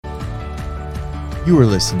You are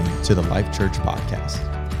listening to the Life Church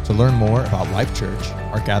podcast. To learn more about Life Church,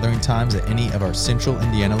 our gathering times at any of our Central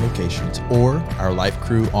Indiana locations, or our Life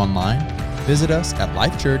Crew online, visit us at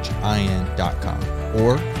lifechurchin.com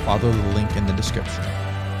or follow the link in the description.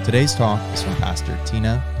 Today's talk is from Pastor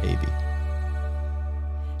Tina Pavy.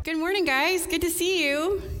 Good morning, guys. Good to see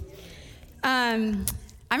you.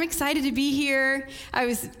 I'm excited to be here. I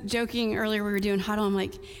was joking earlier, we were doing huddle. I'm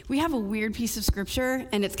like, we have a weird piece of scripture,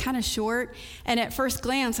 and it's kind of short. And at first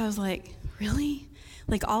glance, I was like, really?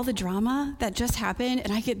 Like all the drama that just happened,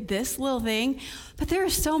 and I get this little thing? But there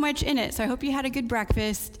is so much in it. So I hope you had a good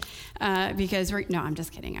breakfast, because no, I'm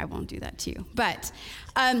just kidding. I won't do that to you. But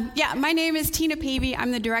my name is Tina Pavy.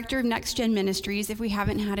 I'm the director of Next Gen Ministries, if we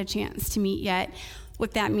haven't had a chance to meet yet.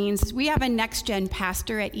 What that means is we have a Next Gen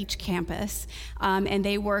pastor at each campus, and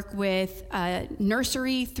they work with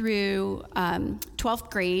nursery through 12th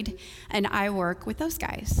grade, and I work with those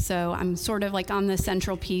guys. So I'm sort of like on the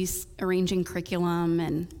central piece, arranging curriculum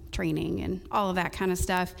and training and all of that kind of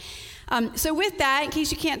stuff. So with that, in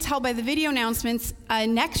case you can't tell by the video announcements,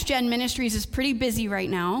 Next Gen Ministries is pretty busy right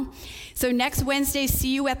now. So next Wednesday,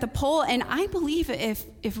 see you at the pole, and I believe if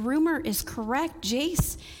rumor is correct,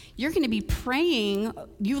 Jace, you're going to be praying.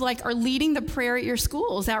 You are leading the prayer at your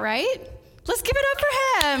school. Is that right? Let's give it up for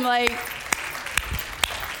him.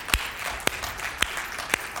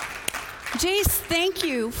 Jace, thank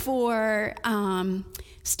you for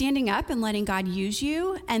standing up and letting God use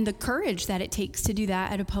you, and the courage that it takes to do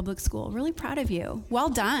that at a public school. Really proud of you. Well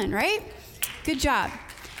done, right? Good job.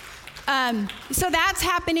 So that's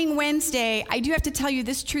happening Wednesday. I do have to tell you,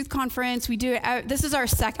 this Truth Conference, we do it, this is our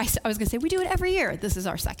second, I was going to say we do it every year. This is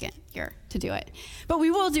our second year to do it. But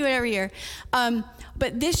we will do it every year.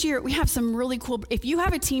 But this year, we have some really cool, if you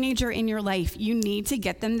have a teenager in your life, you need to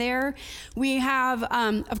get them there. We have,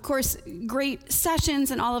 of course, great sessions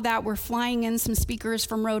and all of that. We're flying in some speakers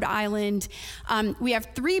from Rhode Island. We have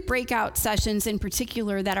 3 breakout sessions in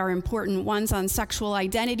particular that are important. One's on sexual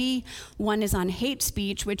identity. One is on hate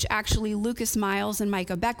speech, which actually Lucas Miles and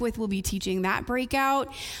Micah Beckwith will be teaching that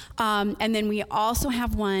breakout. And then we also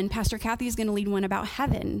have one, Pastor Kathy is going to lead one about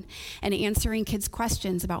heaven and answering kids'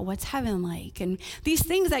 questions about what's heaven like. And these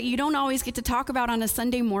things that you don't always get to talk about on a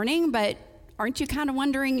Sunday morning, but aren't you kind of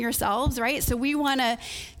wondering yourselves, right? So we want to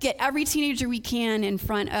get every teenager we can in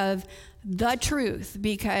front of the truth,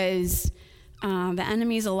 because the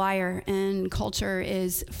enemy's a liar, and culture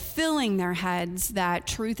is filling their heads that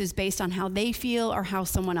truth is based on how they feel or how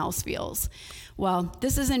someone else feels. Well,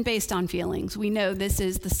 this isn't based on feelings. We know this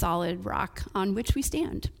is the solid rock on which we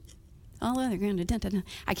stand.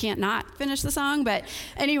 I can't not finish the song, but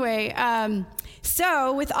anyway,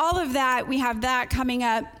 so with all of that, we have that coming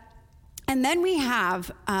up. And then we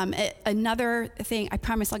have another thing. I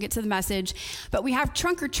promise I'll get to the message, but we have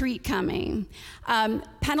Trunk or Treat coming.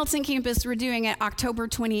 Pendleton campus, we're doing it October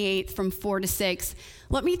 28th from 4 to 6.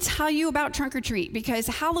 Let me tell you about Trunk or Treat, because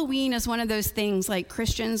Halloween is one of those things, like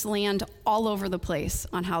Christians land all over the place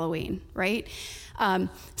on Halloween, right?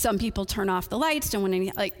 Some people turn off the lights, don't want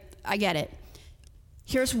any, I get it.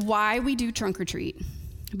 Here's why we do Trunk or Treat.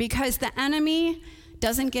 Because the enemy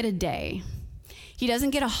doesn't get a day. He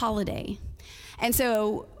doesn't get a holiday. And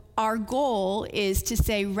so our goal is to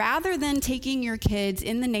say, rather than taking your kids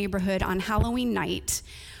in the neighborhood on Halloween night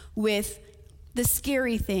with the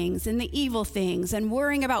scary things and the evil things and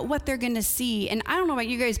worrying about what they're going to see, and I don't know about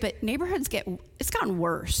you guys, but neighborhoods it's gotten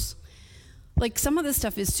worse. Like, some of this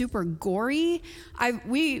stuff is super gory.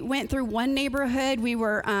 We went through one neighborhood. We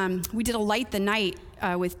did a light the night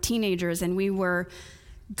with teenagers, and we were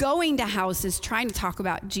going to houses trying to talk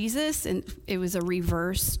about Jesus, and it was a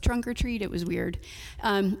reverse trunk or treat. It was weird.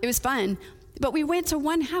 It was fun. But we went to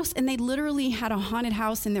one house, and they literally had a haunted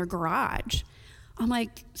house in their garage. I'm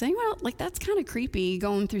like, is anyone else, that's kind of creepy,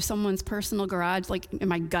 going through someone's personal garage.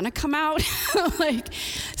 Am I gonna come out?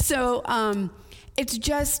 It's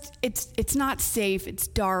just, it's not safe, it's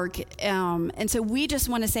dark. And so we just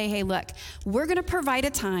want to say, hey, look, we're going to provide a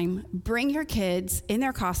time, bring your kids in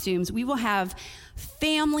their costumes. We will have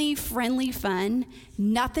family-friendly fun,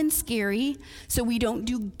 nothing scary. So we don't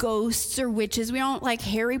do ghosts or witches. We don't like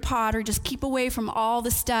Harry Potter, just keep away from all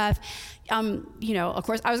the stuff. Of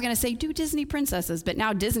course, I was going to say do Disney princesses, but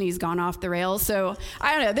now Disney's gone off the rails. So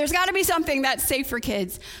I don't know. There's got to be something that's safe for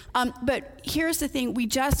kids. But here's the thing. We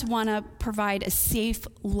just want to provide a safe,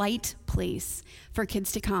 light place for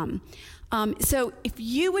kids to come. So if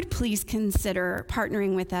you would please consider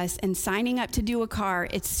partnering with us and signing up to do a car,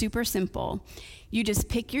 it's super simple. You just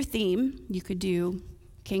pick your theme. You could do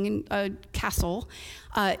castle.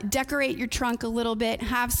 Decorate your trunk a little bit,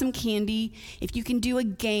 have some candy. If you can do a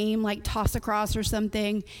game like toss across or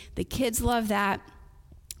something, the kids love that.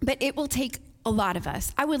 But it will take a lot of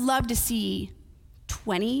us. I would love to see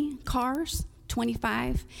 20 cars,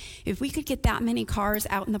 25. If we could get that many cars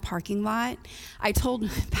out in the parking lot. I told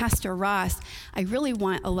Pastor Ross, I really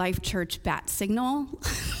want a Life Church bat signal.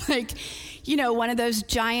 Like, one of those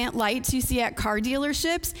giant lights you see at car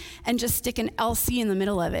dealerships, and just stick an LC in the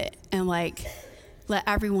middle of it and let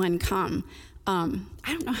everyone come. I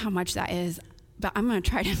don't know how much that is, but I'm going to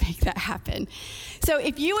try to make that happen. So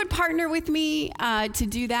if you would partner with me to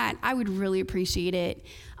do that, I would really appreciate it.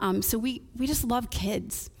 So we just love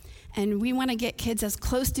kids. And we want to get kids as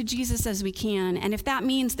close to Jesus as we can. And if that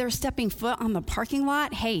means they're stepping foot on the parking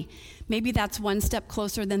lot, hey, maybe that's one step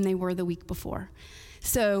closer than they were the week before.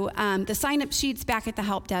 So the sign-up sheet's back at the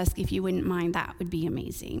help desk. If you wouldn't mind, that would be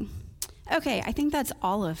amazing. Okay, I think that's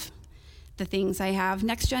all of the things I have.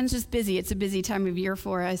 Next Gen's just busy. It's a busy time of year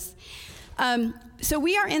for us. So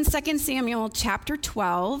we are in 2 Samuel chapter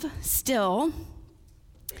 12 still.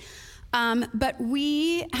 But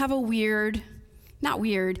we have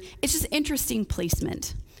it's just interesting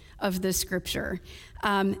placement of the scripture.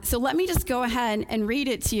 So let me just go ahead and read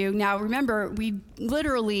it to you. Now, remember, we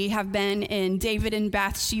literally have been in David and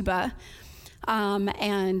Bathsheba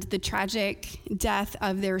and the tragic death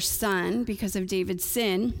of their son because of David's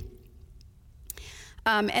sin.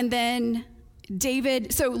 And then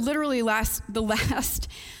David, so literally the last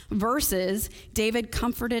verses, David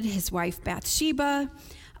comforted his wife Bathsheba.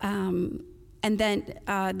 And then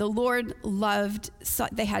the Lord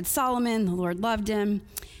they had Solomon, the Lord loved him.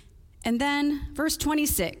 And then verse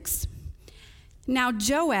 26. Now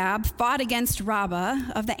Joab fought against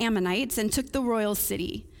Rabbah of the Ammonites and took the royal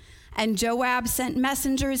city. And Joab sent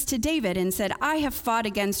messengers to David and said, I have fought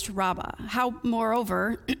against Rabbah. How,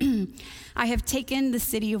 moreover, I have taken the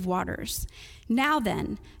city of waters. Now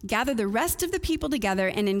then, gather the rest of the people together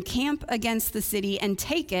and encamp against the city and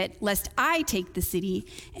take it, lest I take the city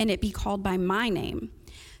and it be called by my name.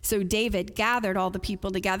 So David gathered all the people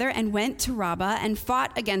together and went to Rabbah and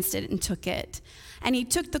fought against it and took it. And he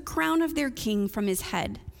took the crown of their king from his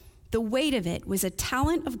head. The weight of it was a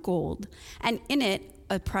talent of gold, and in it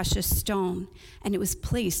a precious stone, and it was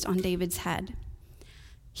placed on David's head.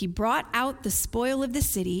 He brought out the spoil of the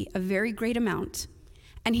city, a very great amount.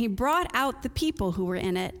 And he brought out the people who were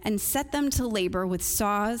in it and set them to labor with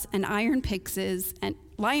saws and iron picks and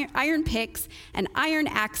iron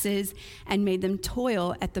axes and made them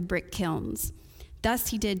toil at the brick kilns. Thus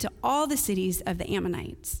he did to all the cities of the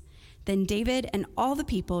Ammonites. Then David and all the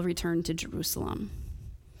people returned to Jerusalem.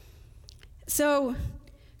 So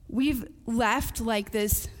we've left like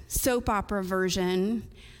this soap opera version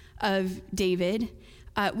of David.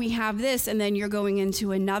 We have this, and then you're going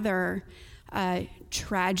into another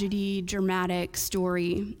tragedy, dramatic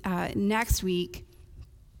story next week.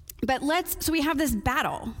 But so we have this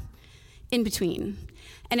battle in between.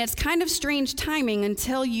 And it's kind of strange timing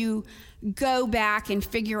until you go back and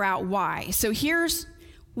figure out why. So here's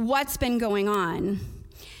what's been going on.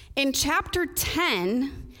 In chapter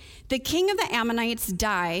 10, the king of the Ammonites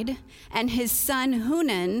died, and his son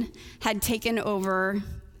Hanun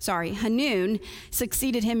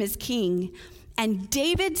succeeded him as king. And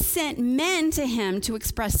David sent men to him to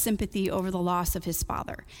express sympathy over the loss of his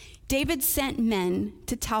father. David sent men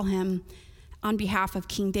to tell him, on behalf of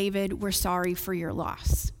King David, we're sorry for your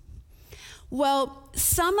loss. Well,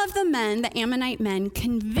 some of the men, the Ammonite men,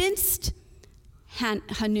 convinced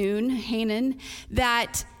Hanun,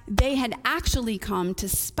 that they had actually come to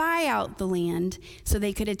spy out the land so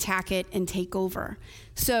they could attack it and take over.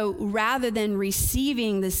 So rather than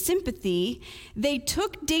receiving the sympathy, they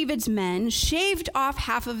took David's men, shaved off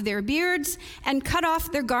half of their beards, and cut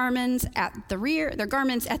off their garments at the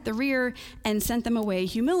rear, and sent them away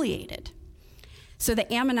humiliated. So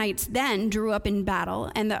the Ammonites then drew up in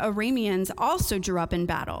battle, and the Arameans also drew up in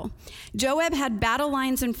battle. Joab had battle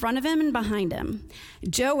lines in front of him and behind him.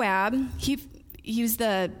 Joab, he was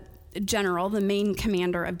the general, the main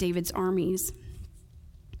commander of David's armies.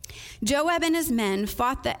 Joab and his men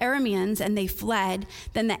fought the Arameans, and they fled.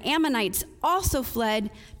 Then the Ammonites also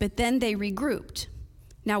fled, but then they regrouped.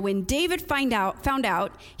 Now when David found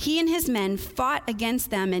out, he and his men fought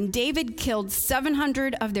against them, and David killed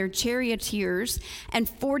 700 of their charioteers and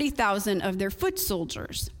 40,000 of their foot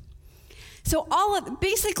soldiers. So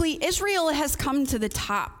basically Israel has come to the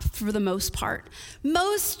top for the most part.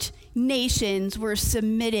 Most nations were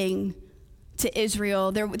submitting to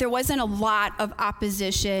Israel. There wasn't a lot of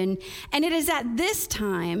opposition. And it is at this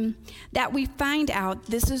time that we find out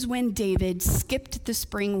this is when David skipped the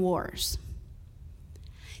spring wars.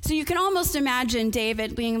 So you can almost imagine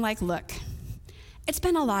David being like, look, it's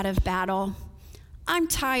been a lot of battle. I'm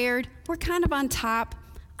tired. We're kind of on top.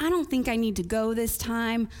 I don't think I need to go this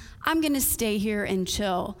time. I'm going to stay here and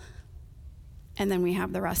chill. And then we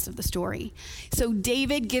have the rest of the story. So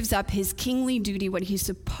David gives up his kingly duty, what he's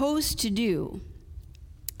supposed to do.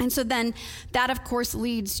 And so then that, of course,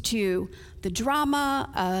 leads to the drama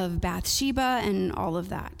of Bathsheba and all of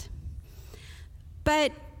that.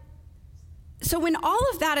 But so when all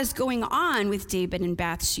of that is going on with David and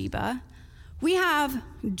Bathsheba, we have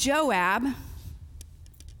Joab.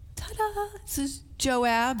 Ta-da! This is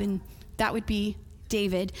Joab, and that would be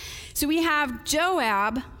David. So we have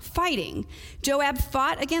Joab fighting. Joab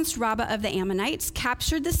fought against Rabbah of the Ammonites,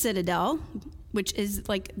 captured the citadel, which is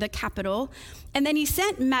like the capital, and then he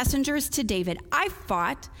sent messengers to David. I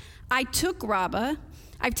fought. I took Rabbah.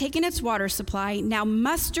 I've taken its water supply. Now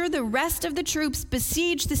muster the rest of the troops,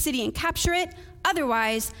 besiege the city, and capture it.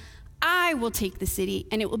 Otherwise, I will take the city,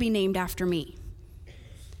 and it will be named after me.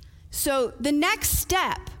 So the next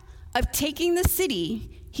step of taking the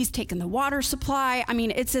city, he's taken the water supply. I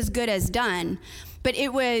mean, it's as good as done. But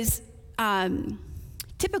it was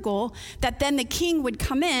typical that then the king would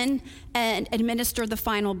come in and administer the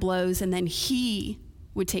final blows, and then he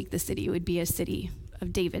would take the city. It would be a city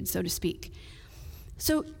of David, so to speak.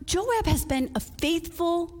 So Joab has been a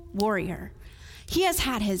faithful warrior. He has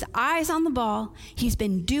had his eyes on the ball. He's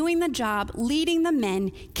been doing the job, leading the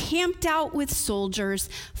men, camped out with soldiers,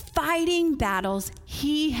 fighting battles.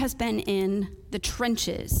 He has been in the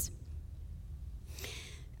trenches.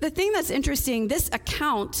 The thing that's interesting, this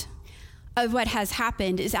account of what has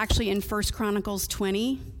happened is actually in 1 Chronicles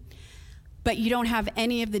 20, but you don't have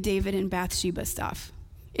any of the David and Bathsheba stuff.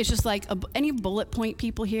 It's just like any bullet point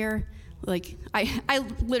people here. Like I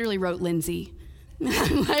literally wrote Lindsay.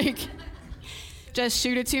 Like, just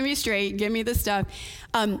shoot it to me straight. Give me the stuff.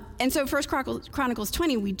 And so 1 Chronicles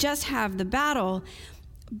 20, we just have the battle,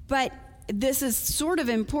 but this is sort of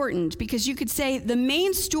important because you could say the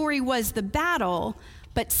main story was the battle,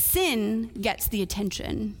 but sin gets the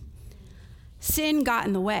attention. Sin got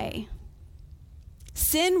in the way.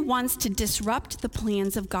 Sin wants to disrupt the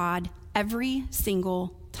plans of God every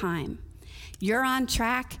single time. You're on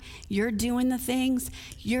track, you're doing the things,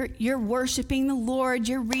 you're worshiping the Lord,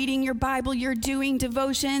 you're reading your Bible, you're doing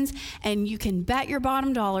devotions, and you can bet your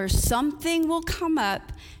bottom dollar something will come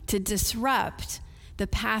up to disrupt the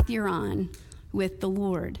path you're on with the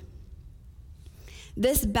Lord.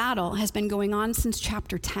 This battle has been going on since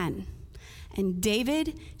chapter 10, and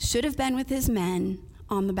David should have been with his men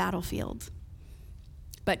on the battlefield.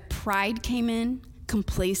 But pride came in,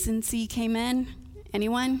 complacency came in.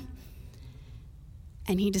 Anyone?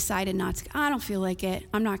 And he decided not to. I don't feel like it.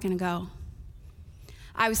 I'm not going to go.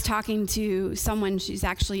 I was talking to someone, she's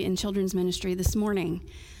actually in children's ministry this morning.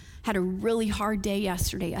 Had a really hard day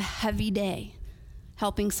yesterday, a heavy day,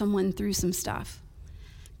 helping someone through some stuff.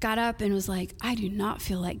 Got up and was like, I do not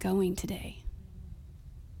feel like going today.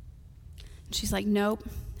 And she's like, nope,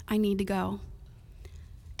 I need to go.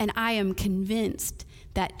 And I am convinced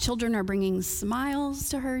that children are bringing smiles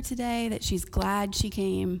to her today, that she's glad she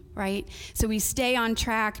came, right? So we stay on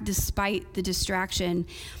track despite the distraction.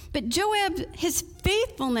 But Joab, his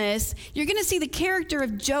faithfulness, you're going to see the character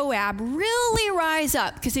of Joab really rise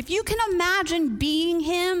up. Because if you can imagine being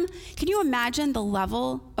him, can you imagine the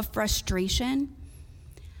level of frustration?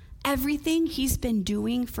 Everything he's been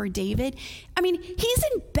doing for David. I mean, he's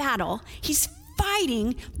in battle. He's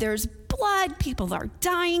fighting. There's blood. People are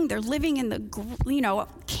dying. They're living in the,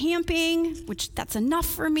 camping, which that's enough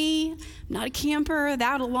for me. I'm not a camper,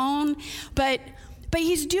 that alone. But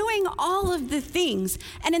he's doing all of the things.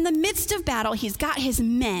 And in the midst of battle, he's got his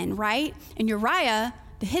men, right? And Uriah,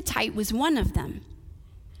 the Hittite, was one of them.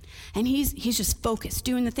 And he's just focused,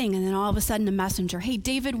 doing the thing. And then all of a sudden, a messenger, hey,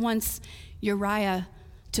 David wants Uriah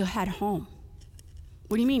to head home.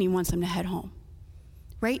 What do you mean he wants him to head home?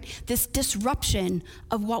 Right? This disruption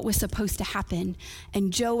of what was supposed to happen.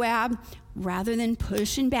 And Joab, rather than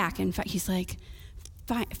pushing back, in fact, he's like,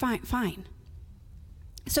 fine.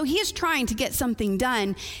 So he is trying to get something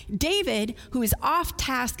done. David, who is off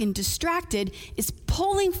task and distracted, is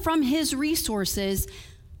pulling from his resources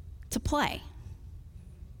to play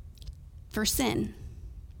for sin.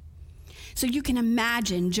 So you can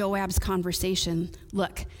imagine Joab's conversation.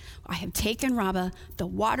 Look, I have taken Rabbah. The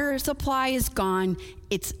water supply is gone.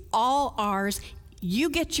 It's all ours. You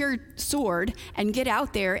get your sword and get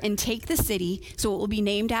out there and take the city so it will be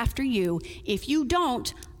named after you. If you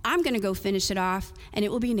don't, I'm going to go finish it off and it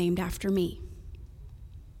will be named after me.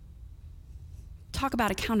 Talk about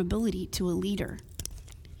accountability to a leader.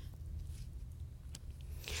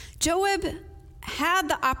 Joab had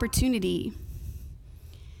the opportunity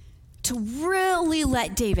to really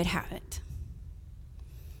let David have it.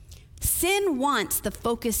 Sin wants the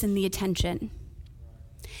focus and the attention.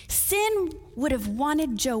 Sin would have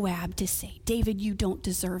wanted Joab to say, David, you don't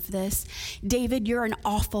deserve this. David, you're an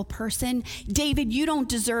awful person. David, you don't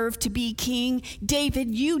deserve to be king.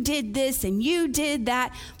 David, you did this and you did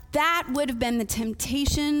that. That would have been the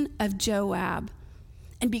temptation of Joab.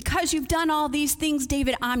 And because you've done all these things,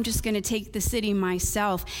 David, I'm just going to take the city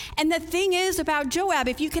myself. And the thing is about Joab,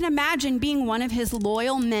 if you can imagine being one of his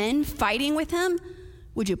loyal men fighting with him,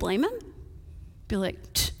 would you blame him? Be like,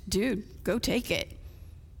 dude, go take it.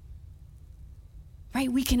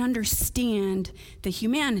 Right? We can understand the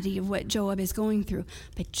humanity of what Joab is going through.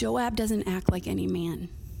 But Joab doesn't act like any man.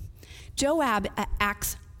 Joab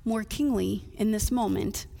acts more kingly in this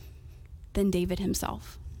moment than David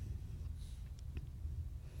himself.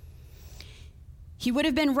 He would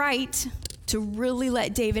have been right to really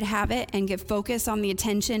let David have it and give focus on the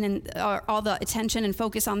attention and all the attention and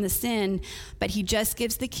focus on the sin, but he just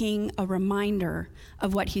gives the king a reminder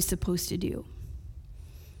of what he's supposed to do.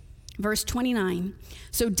 Verse 29,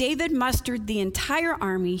 so David mustered the entire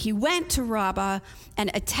army. He went to Rabbah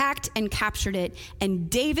and attacked and captured it.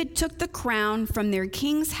 And David took the crown from their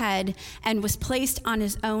king's head and was placed on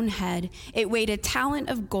his own head. It weighed a talent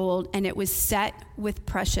of gold, and it was set with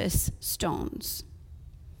precious stones.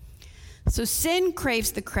 So sin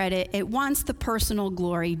craves the credit. It wants the personal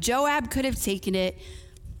glory. Joab could have taken it.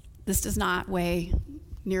 This does not weigh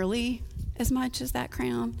nearly as much as that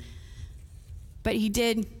crown. But he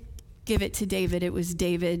did give it to David. It was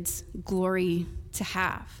David's glory to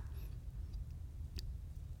have.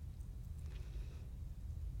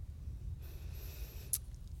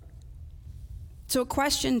 So a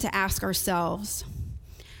question to ask ourselves,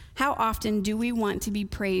 how often do we want to be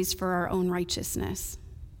praised for our own righteousness?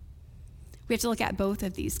 We have to look at both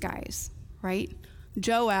of these guys, right?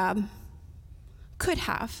 Joab could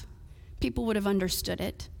have. People would have understood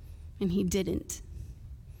it, and he didn't.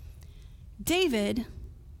 David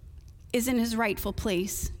is in his rightful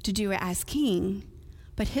place to do it as king,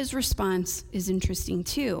 but his response is interesting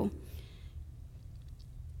too.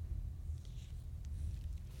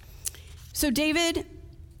 So David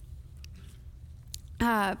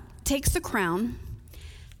takes the crown.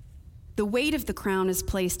 The weight of the crown is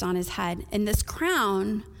placed on his head, and this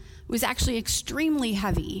crown was actually extremely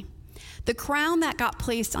heavy. The crown that got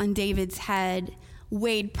placed on David's head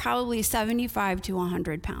weighed probably 75 to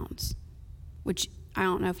 100 pounds, which I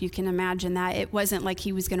don't know if you can imagine that. It wasn't like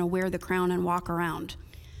he was going to wear the crown and walk around,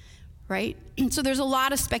 right? So there's a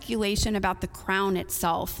lot of speculation about the crown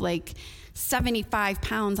itself, like 75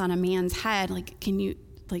 pounds on a man's head. Like,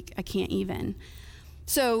 I can't even.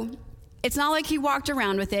 So it's not like he walked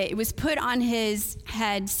around with it. It was put on his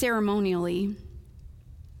head ceremonially.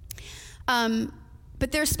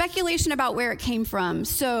 But there's speculation about where it came from.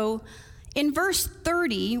 So in verse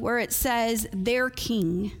 30, where it says their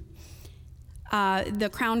king, the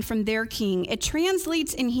crown from their king, it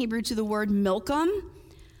translates in Hebrew to the word Milcom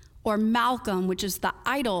or Malcolm, which is the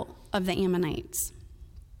idol of the Ammonites.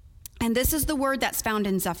 And this is the word that's found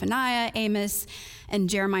in Zephaniah, Amos, and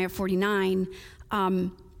Jeremiah 49.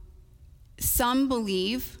 Some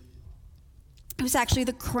believe it was actually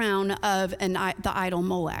the crown of the idol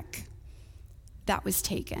Molech that was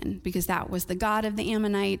taken, because that was the god of the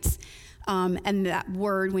Ammonites. And that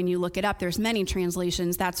word, when you look it up, there's many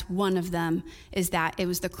translations. That's one of them, is that it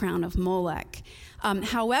was the crown of Molech.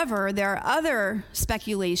 However, there are other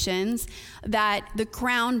speculations that the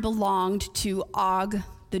crown belonged to Og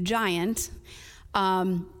the giant,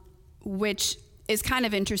 which is kind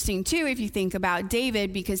of interesting too if you think about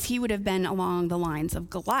David, because he would have been along the lines of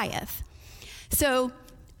Goliath. So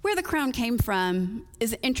where the crown came from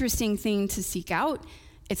is an interesting thing to seek out.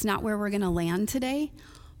 It's not where we're going to land today,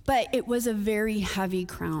 but it was a very heavy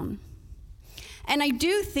crown. And I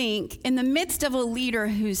do think in the midst of a leader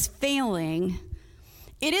who's failing,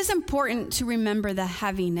 it is important to remember the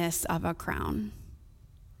heaviness of a crown,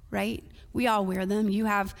 right? We all wear them. You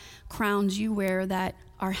have crowns you wear that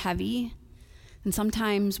are heavy. And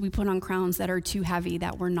sometimes we put on crowns that are too heavy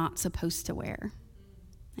that we're not supposed to wear.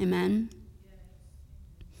 Amen?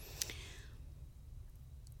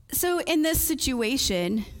 So in this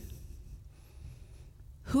situation,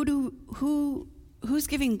 who's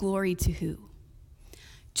giving glory to who?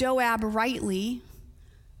 Joab rightly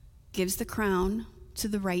gives the crown to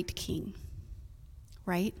the right king,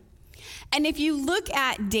 right? And if you look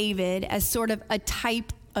at David as sort of a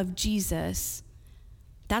type of Jesus,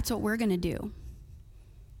 that's what we're going to do.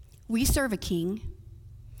 We serve a king.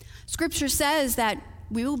 Scripture says that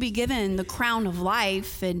we will be given the crown of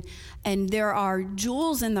life, and there are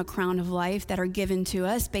jewels in the crown of life that are given to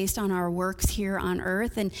us based on our works here on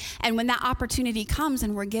earth. And when that opportunity comes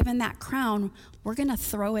and we're given that crown, we're going to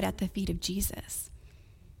throw it at the feet of Jesus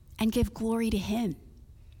and give glory to him.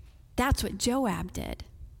 That's what Joab did.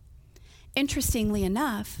 Interestingly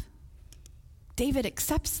enough, David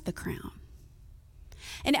accepts the crown.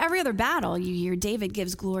 In every other battle you hear, David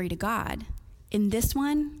gives glory to God. In this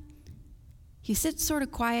one, he sits sort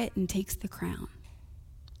of quiet and takes the crown.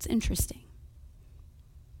 It's interesting.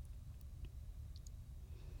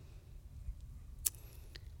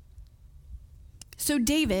 So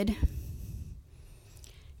David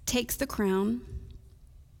takes the crown.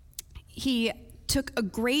 He took a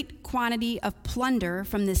great quantity of plunder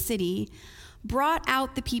from the city, brought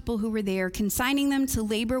out the people who were there, consigning them to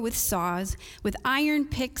labor with saws, with iron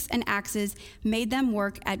picks and axes, made them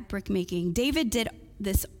work at brickmaking. David did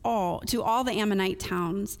this all to all the Ammonite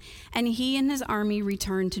towns, and he and his army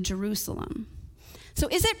returned to Jerusalem. So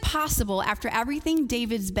is it possible, after everything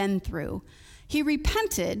David's been through, he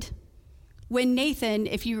repented when Nathan,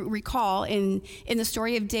 if you recall, in the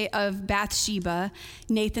story of Bathsheba,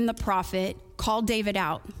 Nathan the prophet called David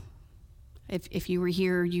out. If you were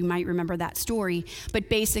here, you might remember that story, but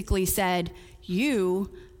basically said,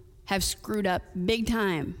 you have screwed up big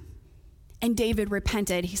time. And David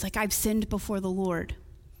repented. He's like, I've sinned before the Lord.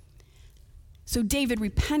 So David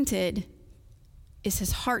repented. Is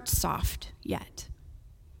his heart soft yet?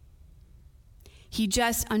 He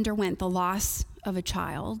just underwent the loss of a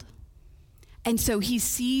child. And so he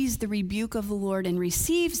sees the rebuke of the Lord and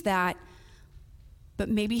receives that, but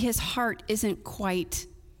maybe his heart isn't quite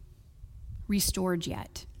restored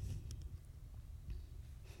yet.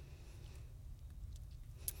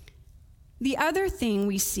 The other thing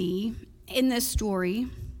we see in this story,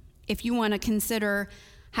 if you want to consider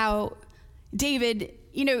how David,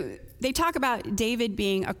 they talk about David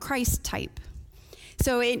being a Christ type.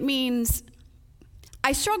 So it means,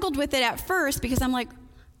 I struggled with it at first because I'm like,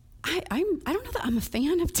 I don't know that I'm a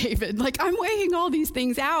fan of David. Like, I'm weighing all these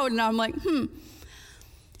things out, and I'm like,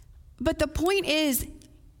 But the point is,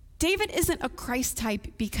 David isn't a Christ type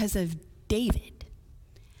because of David.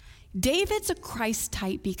 David's a Christ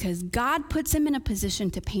type because God puts him in a position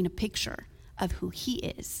to paint a picture of who he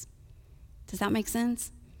is. Does that make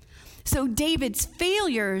sense? So David's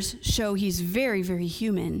failures show he's very, very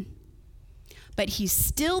human, but he's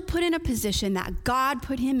still put in a position that God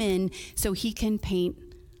put him in so he can paint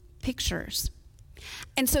pictures.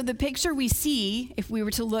 And so the picture we see, if we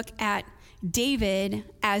were to look at David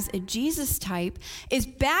as a Jesus type, is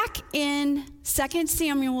back in 2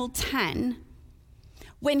 Samuel 10,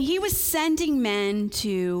 when he was sending men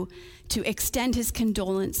to extend his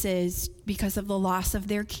condolences because of the loss of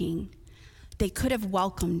their king. They could have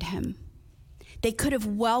welcomed him. They could have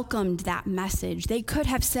welcomed that message. They could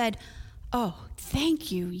have said, oh,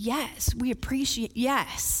 thank you, yes, we appreciate,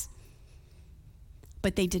 yes.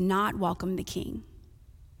 But they did not welcome the king.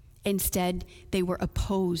 Instead, they were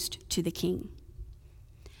opposed to the king.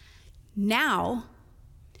 Now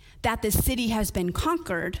that the city has been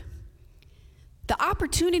conquered, the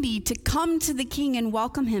opportunity to come to the king and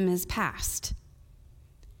welcome him is past.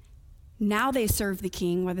 Now they serve the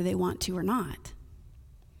king whether they want to or not.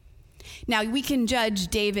 Now, we can judge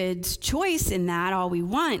David's choice in that all we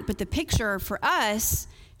want, but the picture for us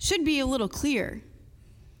should be a little clear.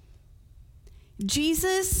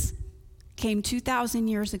 Jesus came 2,000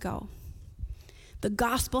 years ago. The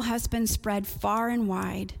gospel has been spread far and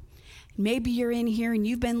wide. Maybe you're in here and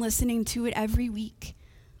you've been listening to it every week,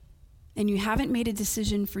 and you haven't made a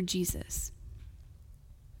decision for Jesus.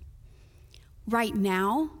 Right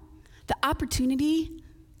now, the opportunity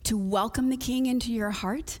to welcome the King into your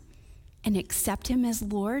heart and accept him as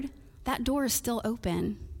Lord, that door is still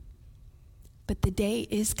open. But the day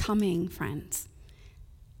is coming, friends.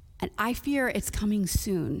 And I fear it's coming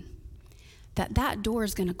soon. That door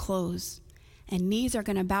is going to close and knees are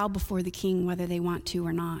going to bow before the king whether they want to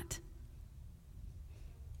or not.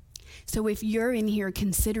 So if you're in here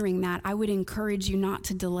considering that, I would encourage you not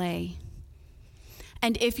to delay.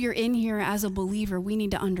 And if you're in here as a believer, we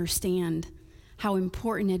need to understand how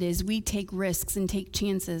important it is we take risks and take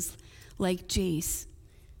chances like Jace,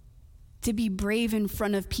 to be brave in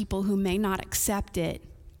front of people who may not accept it,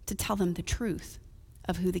 to tell them the truth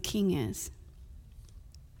of who the king is.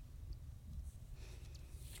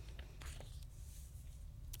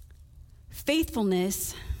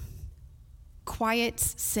 Faithfulness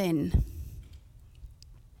quiets sin.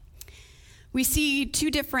 We see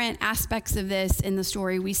two different aspects of this in the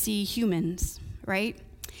story. We see humans, right?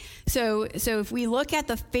 So if we look at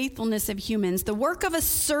the faithfulness of humans, the work of a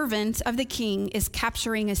servant of the king is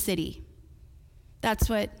capturing a city. That's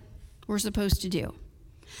what we're supposed to do.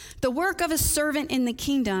 The work of a servant in the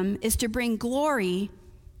kingdom is to bring glory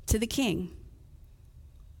to the king.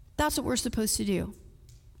 That's what we're supposed to do.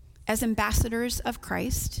 As ambassadors of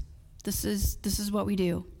Christ, this is what we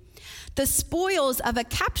do. The spoils of a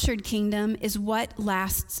captured kingdom is what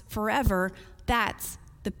lasts forever. That's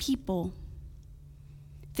the people.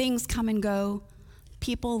 Things come and go.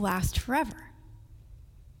 People last forever.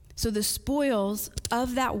 So the spoils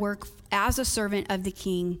of that work as a servant of the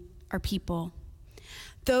king are people.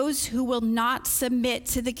 Those who will not submit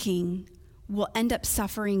to the king will end up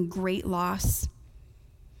suffering great loss.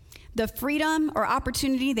 The freedom or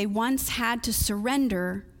opportunity they once had to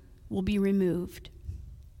surrender will be removed.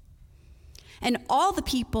 And all the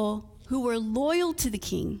people who were loyal to the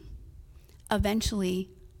king eventually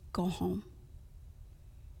go home.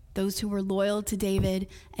 Those who were loyal to David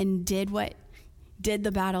and did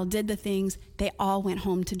the battle, did the things, they all went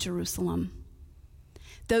home to Jerusalem.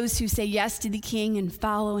 Those who say yes to the king and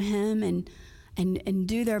follow him and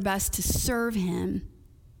do their best to serve him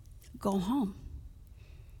go home.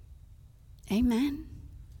 Amen.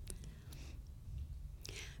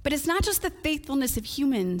 But it's not just the faithfulness of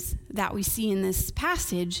humans that we see in this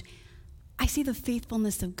passage. I see the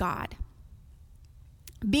faithfulness of God.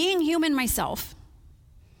 Being human myself,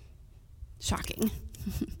 shocking.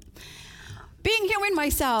 Being human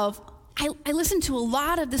myself, I listen to a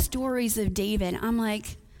lot of the stories of David. I'm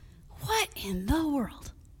like, what in the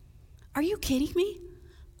world? Are you kidding me?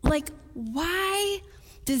 Like, why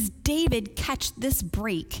does David catch this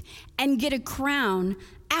break and get a crown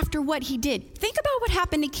after what he did? Think about what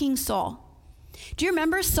happened to King Saul. Do you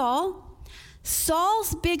remember Saul?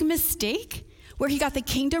 Saul's big mistake where he got the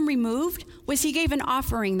kingdom removed was he gave an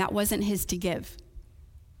offering that wasn't his to give.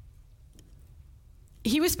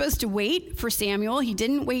 He was supposed to wait for Samuel. He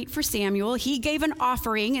didn't wait for Samuel. He gave an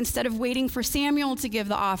offering instead of waiting for Samuel to give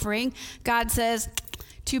the offering. God says,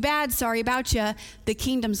 too bad, sorry about you. The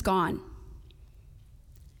kingdom's gone.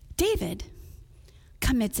 David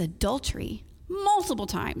commits adultery multiple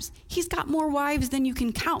times. He's got more wives than you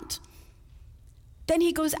can count. Then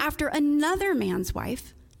he goes after another man's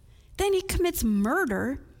wife. Then he commits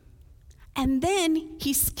murder. And then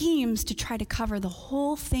he schemes to try to cover the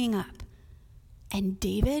whole thing up. And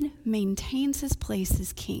David maintains his place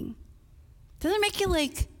as king. Doesn't it make you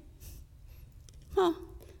like, well,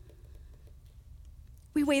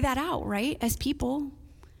 we weigh that out, right? As people,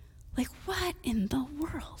 like, what in the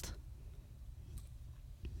world?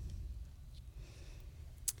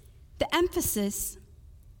 The emphasis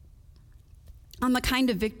on the kind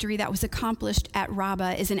of victory that was accomplished at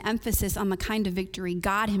Rabbah is an emphasis on the kind of victory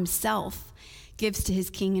God himself gives to his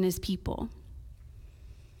king and his people.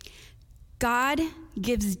 God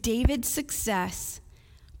gives David success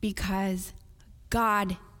because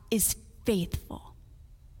God is faithful.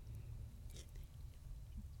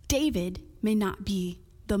 David may not be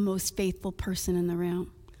the most faithful person in the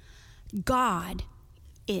room. God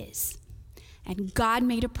is. And God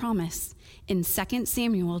made a promise in 2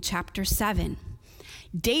 Samuel chapter 7.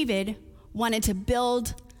 David wanted to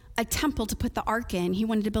build a temple to put the ark in. He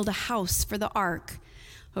wanted to build a house for the ark.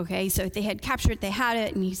 Okay, so if they had captured it, they had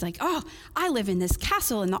it, and he's like, oh, I live in this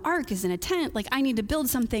castle, and the ark is in a tent. Like, I need to build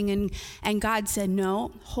something. And God said,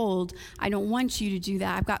 no, hold. I don't want you to do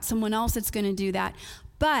that. I've got someone else that's going to do that.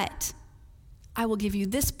 But I will give you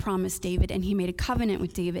this promise, David. And he made a covenant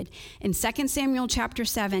with David. In 2 Samuel chapter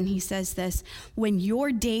 7, he says this, when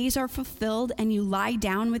your days are fulfilled and you lie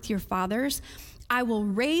down with your fathers, I will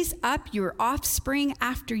raise up your offspring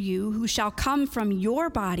after you, who shall come from your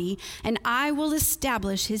body, and I will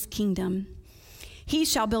establish his kingdom. He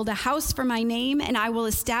shall build a house for my name, and I will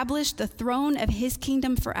establish the throne of his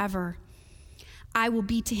kingdom forever. I will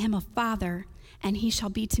be to him a father, and he shall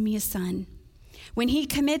be to me a son. When he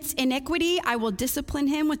commits iniquity, I will discipline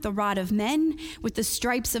him with the rod of men, with the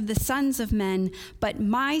stripes of the sons of men. But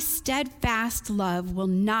my steadfast love will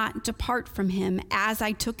not depart from him, as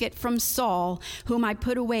I took it from Saul, whom I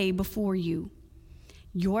put away before you.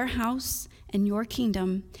 Your house and your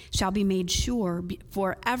kingdom shall be made sure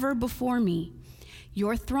forever before me.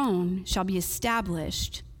 Your throne shall be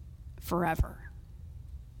established forever.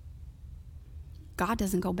 God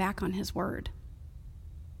doesn't go back on his word.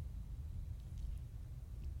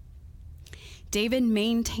 David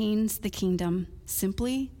maintains the kingdom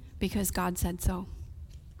simply because God said so.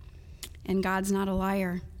 And God's not a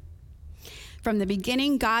liar. From the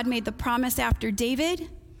beginning, God made the promise after David,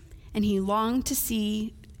 and he longed to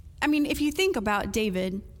see. I mean, if you think about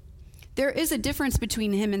David, There is a difference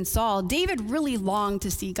between him and Saul. David really longed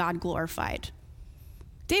to see God glorified.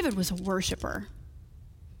 David was a worshiper.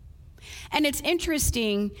 And it's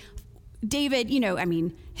interesting, David,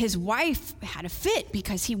 his wife had a fit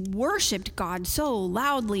because he worshiped God so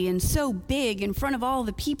loudly and so big in front of all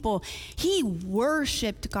the people. He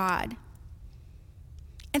worshiped God.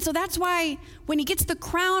 And so that's why when he gets the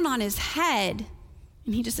crown on his head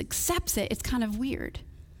and he just accepts it, it's kind of weird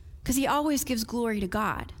because he always gives glory to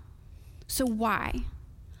God. So why?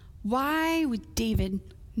 Why would David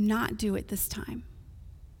not do it this time?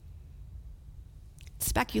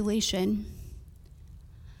 Speculation.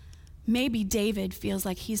 Maybe David feels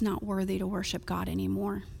like he's not worthy to worship God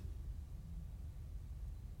anymore.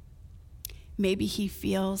 Maybe he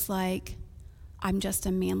feels like, I'm just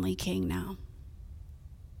a manly king now.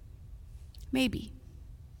 Maybe.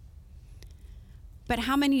 But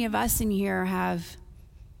how many of us in here have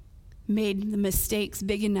made the mistakes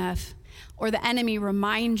big enough, or the enemy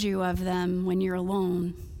reminds you of them when you're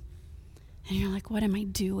alone, and you're like, what am I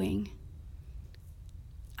doing?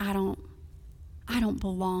 I don't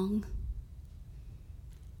belong.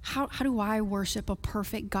 How do I worship a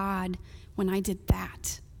perfect God when I did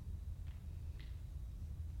that?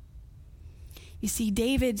 You see,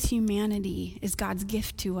 David's humanity is God's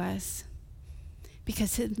gift to us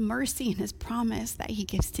because his mercy and his promise that he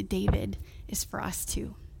gives to David is for us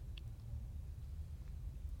too.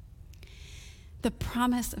 The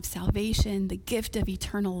promise of salvation, the gift of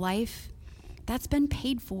eternal life, that's been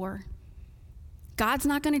paid for. God's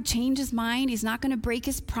not going to change his mind. He's not going to break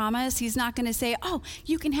his promise. He's not going to say, oh,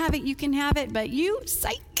 you can have it, but you,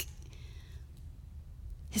 psych.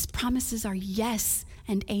 His promises are yes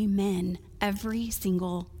and amen every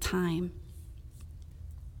single time.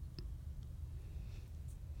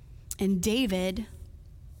 And David,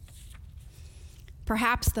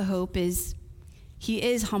 perhaps the hope is he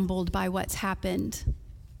is humbled by what's happened.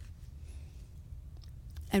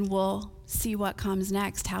 And we'll see what comes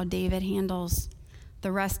next, how David handles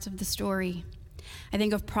the rest of the story. I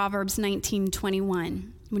think of Proverbs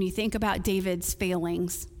 19:21. When you think about David's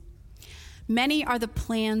failings, many are the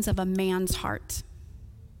plans of a man's heart,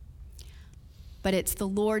 but it's the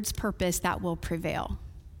Lord's purpose that will prevail.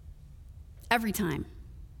 Every time.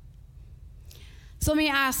 So let me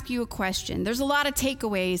ask you a question. There's a lot of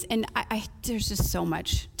takeaways, and there's just so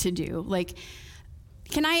much to do.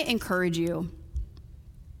 Can I encourage you?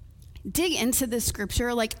 Dig into the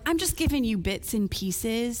scripture. I'm just giving you bits and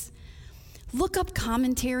pieces. Look up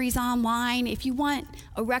commentaries online. If you want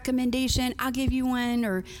a recommendation, I'll give you one,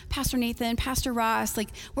 or Pastor Nathan, Pastor Ross.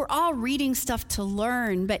 We're all reading stuff to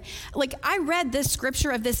learn. But I read this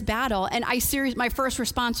scripture of this battle, and my first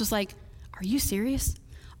response was are you serious?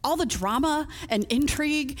 All the drama and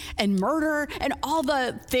intrigue and murder and all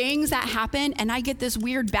the things that happen, and I get this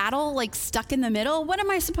weird battle stuck in the middle. What am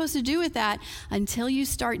I supposed to do with that? Until you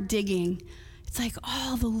start digging, it's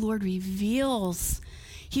the Lord reveals.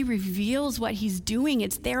 He reveals what he's doing.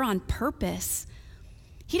 It's there on purpose.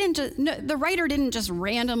 The writer didn't just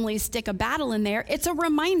randomly stick a battle in there. It's a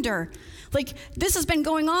reminder. This has been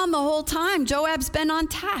going on the whole time. Joab's been on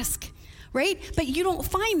task, right? But you don't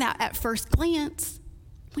find that at first glance.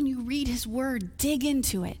 When you read his word, dig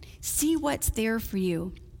into it. See what's there for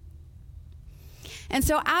you. And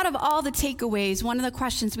so out of all the takeaways, one of the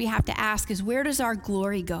questions we have to ask is, where does our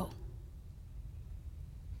glory go?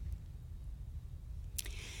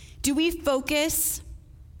 Do we focus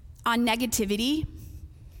on negativity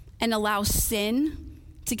and allow sin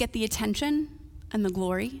to get the attention and the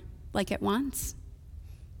glory like it wants?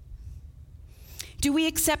 Do we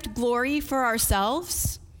accept glory for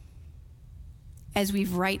ourselves as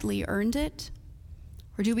we've rightly earned it?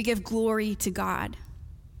 Or do we give glory to God?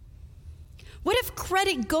 What if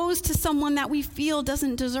credit goes to someone that we feel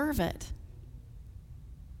doesn't deserve it?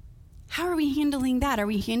 How are we handling that? Are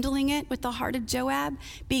we handling it with the heart of Joab,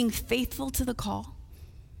 being faithful to the call?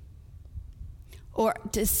 Or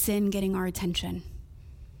does sin getting our attention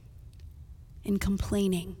and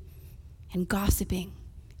complaining and gossiping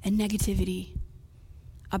and negativity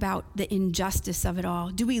about the injustice of it all?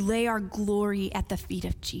 Do we lay our glory at the feet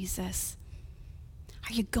of Jesus?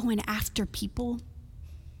 Are you going after people?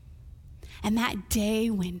 And that day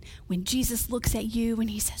when Jesus looks at you and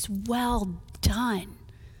he says, well done,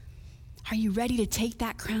 are you ready to take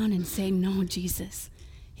that crown and say, no, Jesus,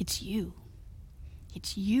 it's you.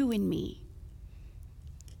 It's you and me.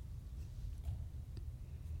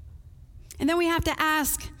 And then we have to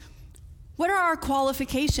ask, what are our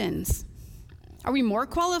qualifications? Are we more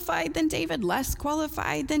qualified than David? Less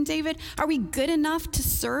qualified than David? Are we good enough to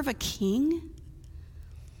serve a king?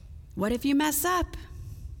 What if you mess up?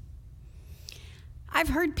 I've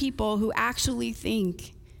heard people who actually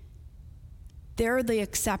think they're the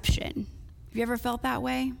exception. Have you ever felt that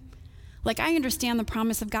way? Like, I understand the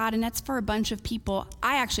promise of God, and that's for a bunch of people.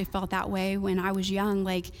 I actually felt that way when I was young.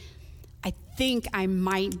 Like, I think I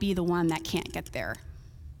might be the one that can't get there,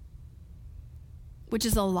 which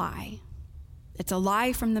is a lie. It's a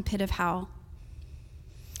lie from the pit of hell.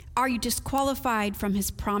 Are you disqualified from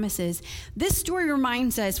his promises? This story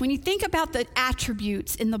reminds us, when you think about the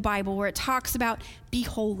attributes in the Bible where it talks about be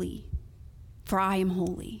holy, for I am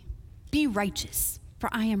holy. Be righteous, for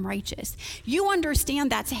I am righteous. You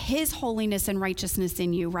understand that's his holiness and righteousness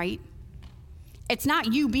in you, right? It's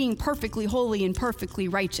not you being perfectly holy and perfectly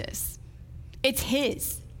righteous. It's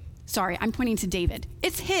his. Sorry, I'm pointing to David.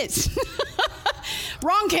 It's his.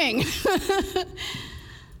 Wrong king.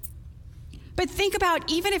 But think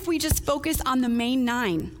about, even if we just focus on the main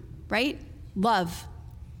 9, right? Love,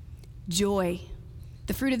 joy,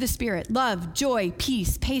 the fruit of the Spirit, love, joy,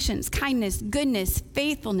 peace, patience, kindness, goodness,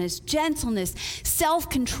 faithfulness, gentleness,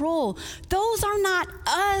 self-control. Those are not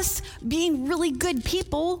us being really good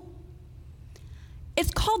people.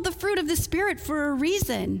 It's called the fruit of the Spirit for a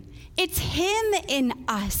reason. It's him in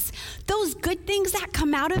us. Those good things that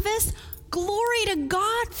come out of us, glory to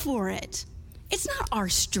God for it. It's not our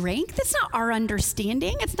strength. It's not our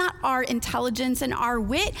understanding. It's not our intelligence and our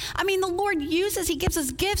wit. I mean, the Lord he gives us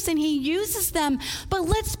gifts and he uses them. But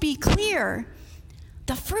let's be clear.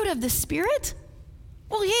 The fruit of the Spirit,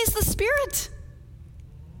 well, he's the Spirit.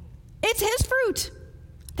 It's his fruit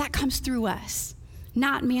that comes through us,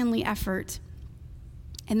 not manly effort.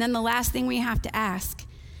 And then the last thing we have to ask,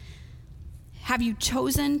 have you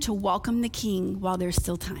chosen to welcome the King while there's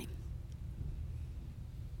still time?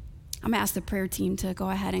 I'm going to ask the prayer team to go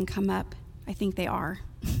ahead and come up. I think they are.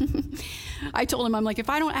 I told him, I'm like, if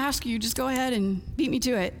I don't ask you, just go ahead and beat me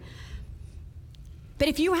to it. But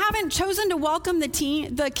if you haven't chosen to welcome the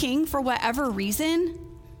King for whatever reason,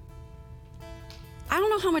 I don't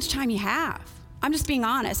know how much time you have. I'm just being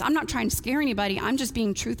honest. I'm not trying to scare anybody. I'm just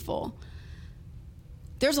being truthful.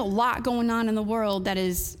 There's a lot going on in the world that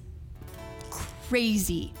is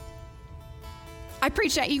crazy. I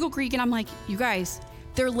preached at Eagle Creek, and I'm like, you guys,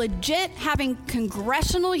 they're legit having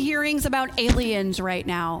congressional hearings about aliens right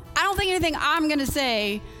now. I don't think anything I'm going to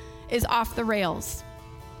say is off the rails.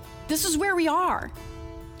 This is where we are.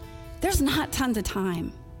 There's not tons of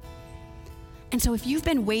time. And so if you've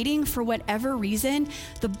been waiting for whatever reason,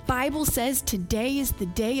 the Bible says today is the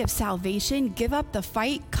day of salvation. Give up the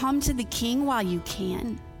fight. Come to the King while you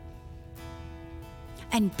can.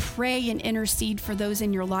 And pray and intercede for those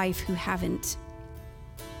in your life who haven't.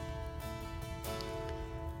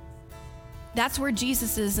 That's where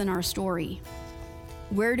Jesus is in our story.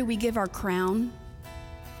 Where do we give our crown?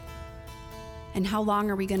 And how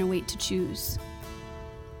long are we going to wait to choose?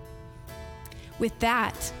 With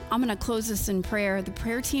that, I'm going to close this in prayer. The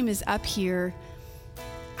prayer team is up here.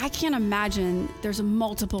 I can't imagine there's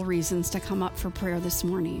multiple reasons to come up for prayer this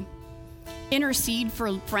morning. Intercede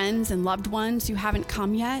for friends and loved ones who haven't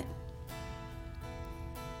come yet.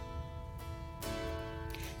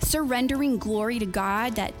 Surrendering glory to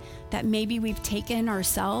God that maybe we've taken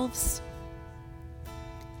ourselves.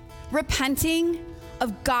 Repenting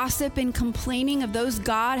of gossip and complaining of those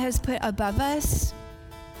God has put above us.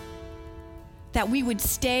 That we would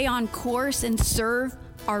stay on course and serve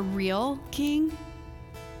our real King.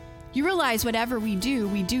 You realize whatever we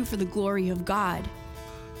do for the glory of God.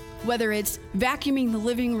 Whether it's vacuuming the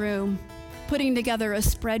living room, putting together a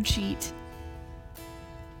spreadsheet,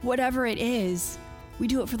 whatever it is, we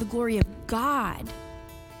do it for the glory of God.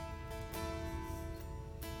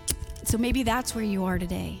 So maybe that's where you are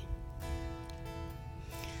today.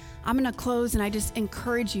 I'm going to close, and I just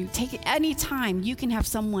encourage you, take it any time you can have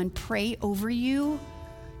someone pray over you.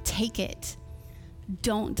 Take it.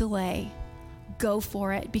 Don't delay. Go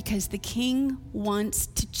for it, because the King wants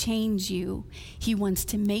to change you. He wants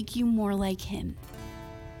to make you more like him.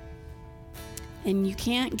 And you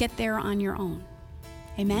can't get there on your own.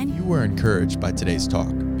 Amen? You were encouraged by today's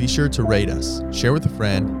talk. Be sure to rate us, share with a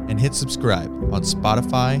friend, and hit subscribe on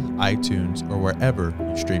Spotify, iTunes, or wherever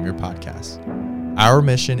you stream your podcasts. Our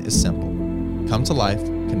mission is simple. Come to life,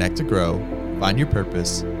 connect to grow, find your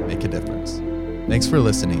purpose, make a difference. Thanks for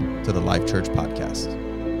listening to the Life Church Podcast.